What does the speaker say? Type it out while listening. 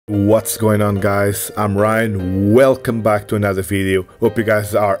What's going on, guys? I'm Ryan. Welcome back to another video. Hope you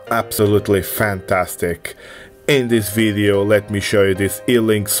guys are absolutely fantastic. In this video, let me show you this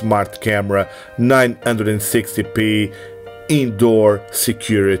eLinkSmart camera 960p indoor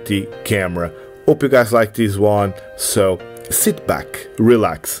security camera. Hope you guys like this one, so sit back,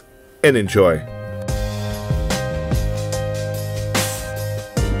 relax and enjoy.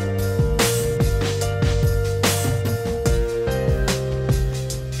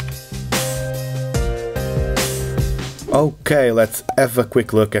 Okay, let's have a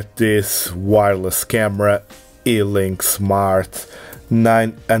quick look at this wireless camera, eLinkSmart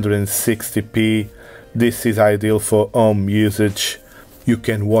 960p. This is ideal for home usage. You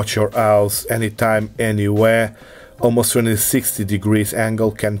can watch your house anytime, anywhere. Almost 360 degrees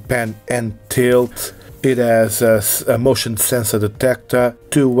angle, can pan and tilt. It has a motion sensor detector,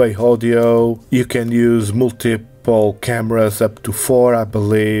 two-way audio. You can use multiple cameras, up to 4 I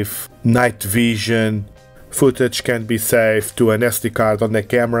believe. Night vision. Footage can be saved to an SD card on the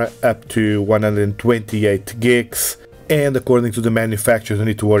camera up to 128 gigs. And according to the manufacturer, you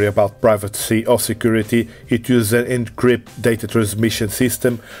need to worry about privacy or security. It uses an encrypted data transmission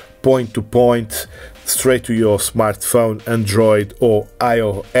system, point to point, straight to your smartphone, Android or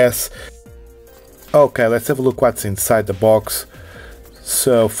iOS. Okay, let's have a look what's inside the box.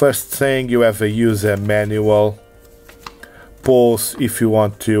 So first thing, you have a user manual. Pause if you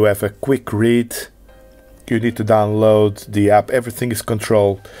want to have a quick read. You need to download the app. Everything is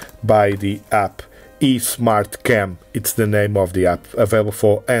controlled by the app. eSmart Cam, it's the name of the app, available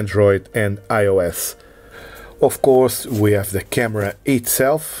for Android and iOS. Of course, we have the camera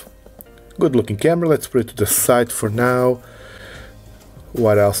itself. Good looking camera. Let's put it to the side for now.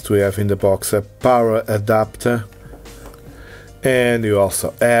 What else do we have in the box? A power adapter. And you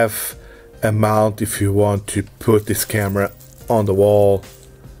also have a mount if you want to put this camera on the wall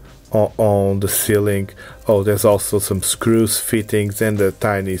or on the ceiling. Oh, there's also some screws, fittings and a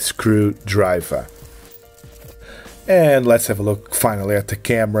tiny screwdriver. And let's have a look finally at the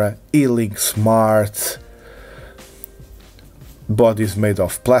camera. eLinkSmart. Body is made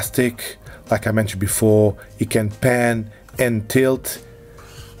of plastic. Like I mentioned before, it can pan and tilt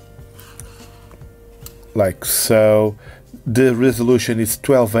like so. The resolution is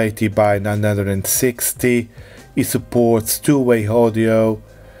 1280 by 960. It supports two-way audio.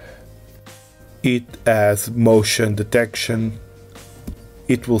 It has motion detection.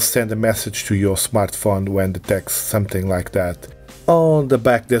 It will send a message to your smartphone when detects something like that. On the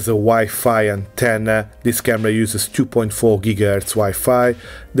back there's a Wi-Fi antenna. This camera uses 2.4 GHz Wi-Fi.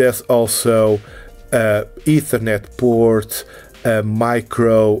 There's also a Ethernet port, a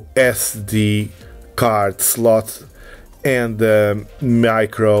micro SD card slot and a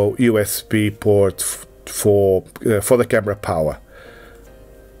micro USB port for the camera power.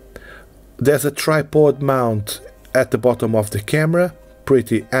 There's a tripod mount at the bottom of the camera,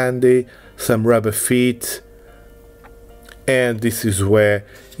 pretty handy, some rubber feet, and this is where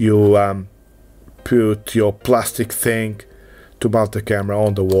you put your plastic thing to mount the camera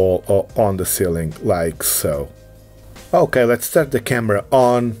on the wall or on the ceiling, like so. Okay, let's start the camera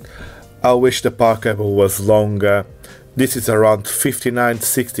on. I wish the power cable was longer. This is around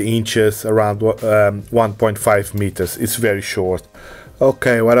 59-60 inches, around 1.5 meters. It's very short.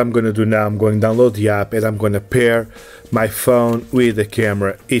 Okay, what I'm going to do now, I'm going to download the app and I'm going to pair my phone with the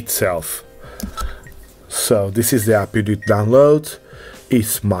camera itself. So this is the app you need to download,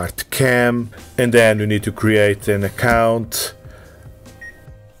 eSmart Cam, and then you need to create an account.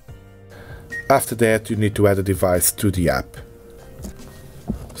 After that, you need to add a device to the app.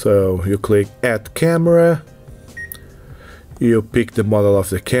 So you click Add Camera. You pick the model of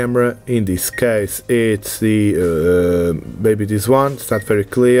the camera. In this case it's the maybe this one, it's not very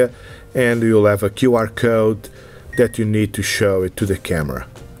clear, and you'll have a QR code that you need to show it to the camera.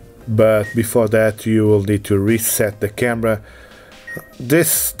 But before that you will need to reset the camera. This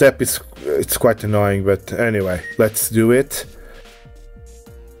step it's quite annoying, but anyway, let's do it.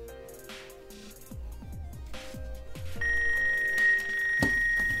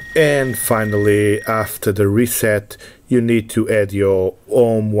 And finally, after the reset, you need to add your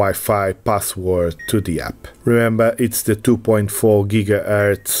home Wi-Fi password to the app. Remember, it's the 2.4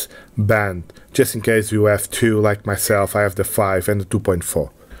 GHz band. Just in case you have two, like myself, I have the 5 and the 2.4.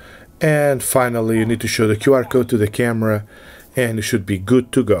 And finally, you need to show the QR code to the camera and you should be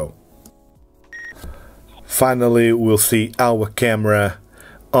good to go. Finally, we'll see our camera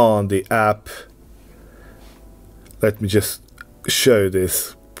on the app. Let me just show you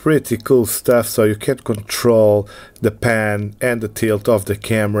this. Pretty cool stuff. So you can control the pan and the tilt of the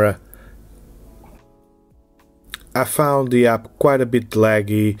camera. I found the app quite a bit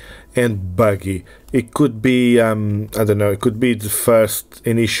laggy and buggy. It could be, I don't know, it could be the first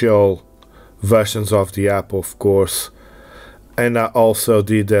initial versions of the app, of course. And I also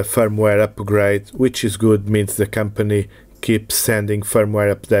did a firmware upgrade, which is good, means the company keeps sending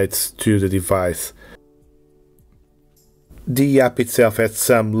firmware updates to the device. The app itself has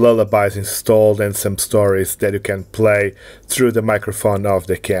some lullabies installed and some stories that you can play through the microphone of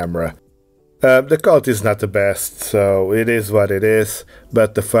the camera. The quality is not the best, so it is what it is,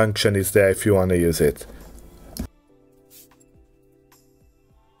 but the function is there if you want to use it.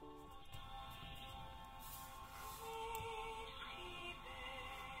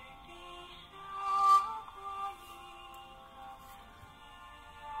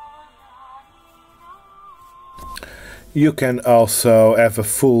 You can also have a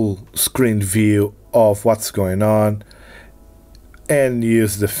full screen view of what's going on and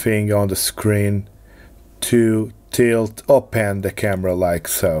use the thing on the screen to tilt or pan the camera like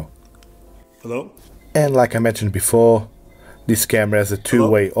so. Hello? And like I mentioned before, this camera has a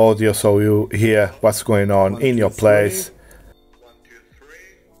two-way audio, so you hear what's going on in your place.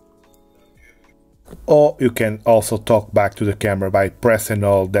 Or you can also talk back to the camera by pressing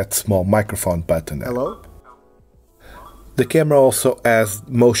all that small microphone button there. Hello? The camera also has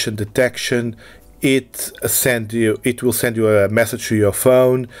motion detection. It will send you a message to your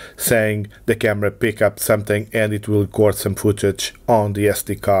phone saying the camera pick up something, and it will record some footage on the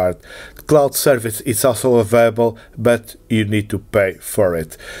SD card. The cloud service is also available, but you need to pay for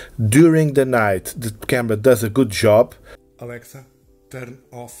it. During the night, the camera does a good job. Alexa, turn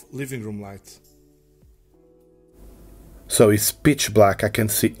off living room lights. So it's pitch black, I can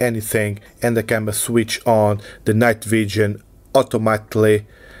see anything, and the camera switch on the night vision automatically.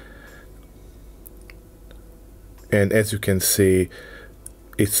 And as you can see,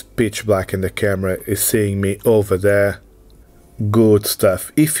 it's pitch black and the camera is seeing me over there. Good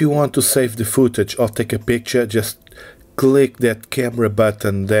stuff. If you want to save the footage or take a picture, just click that camera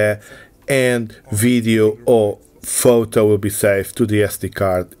button there and video or photo will be saved to the SD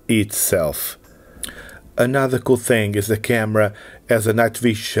card itself. Another cool thing is the camera has a night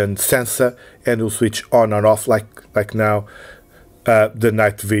vision sensor and will switch on or off like now the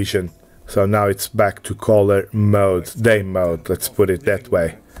night vision. So now it's back to color mode, day mode, let's put it that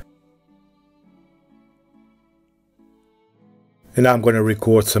way. And now I'm going to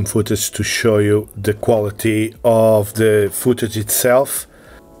record some footage to show you the quality of the footage itself.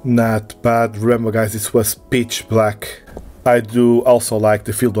 Not bad. Remember guys, this was pitch black. I do also like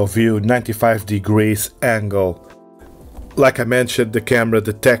the field of view, 95 degrees angle. Like I mentioned, the camera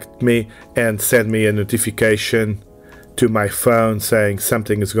detected me and sent me a notification to my phone saying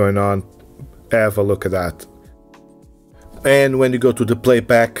something is going on. Have a look at that. And when you go to the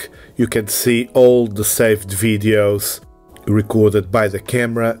playback, you can see all the saved videos recorded by the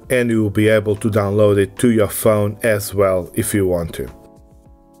camera, and you will be able to download it to your phone as well if you want to.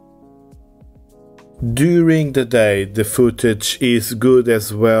 During the day, the footage is good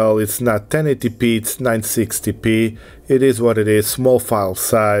as well. It's not 1080p, it's 960p. It is what it is, small file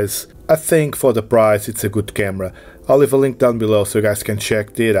size. I think for the price it's a good camera. I'll leave a link down below so you guys can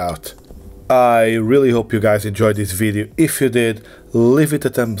check it out. I really hope you guys enjoyed this video. If you did, leave it a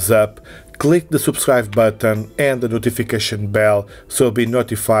thumbs up, click the subscribe button and the notification bell so you'll be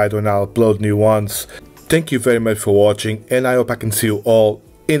notified when I upload new ones. Thank you very much for watching, and I hope I can see you all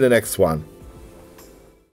in the next one.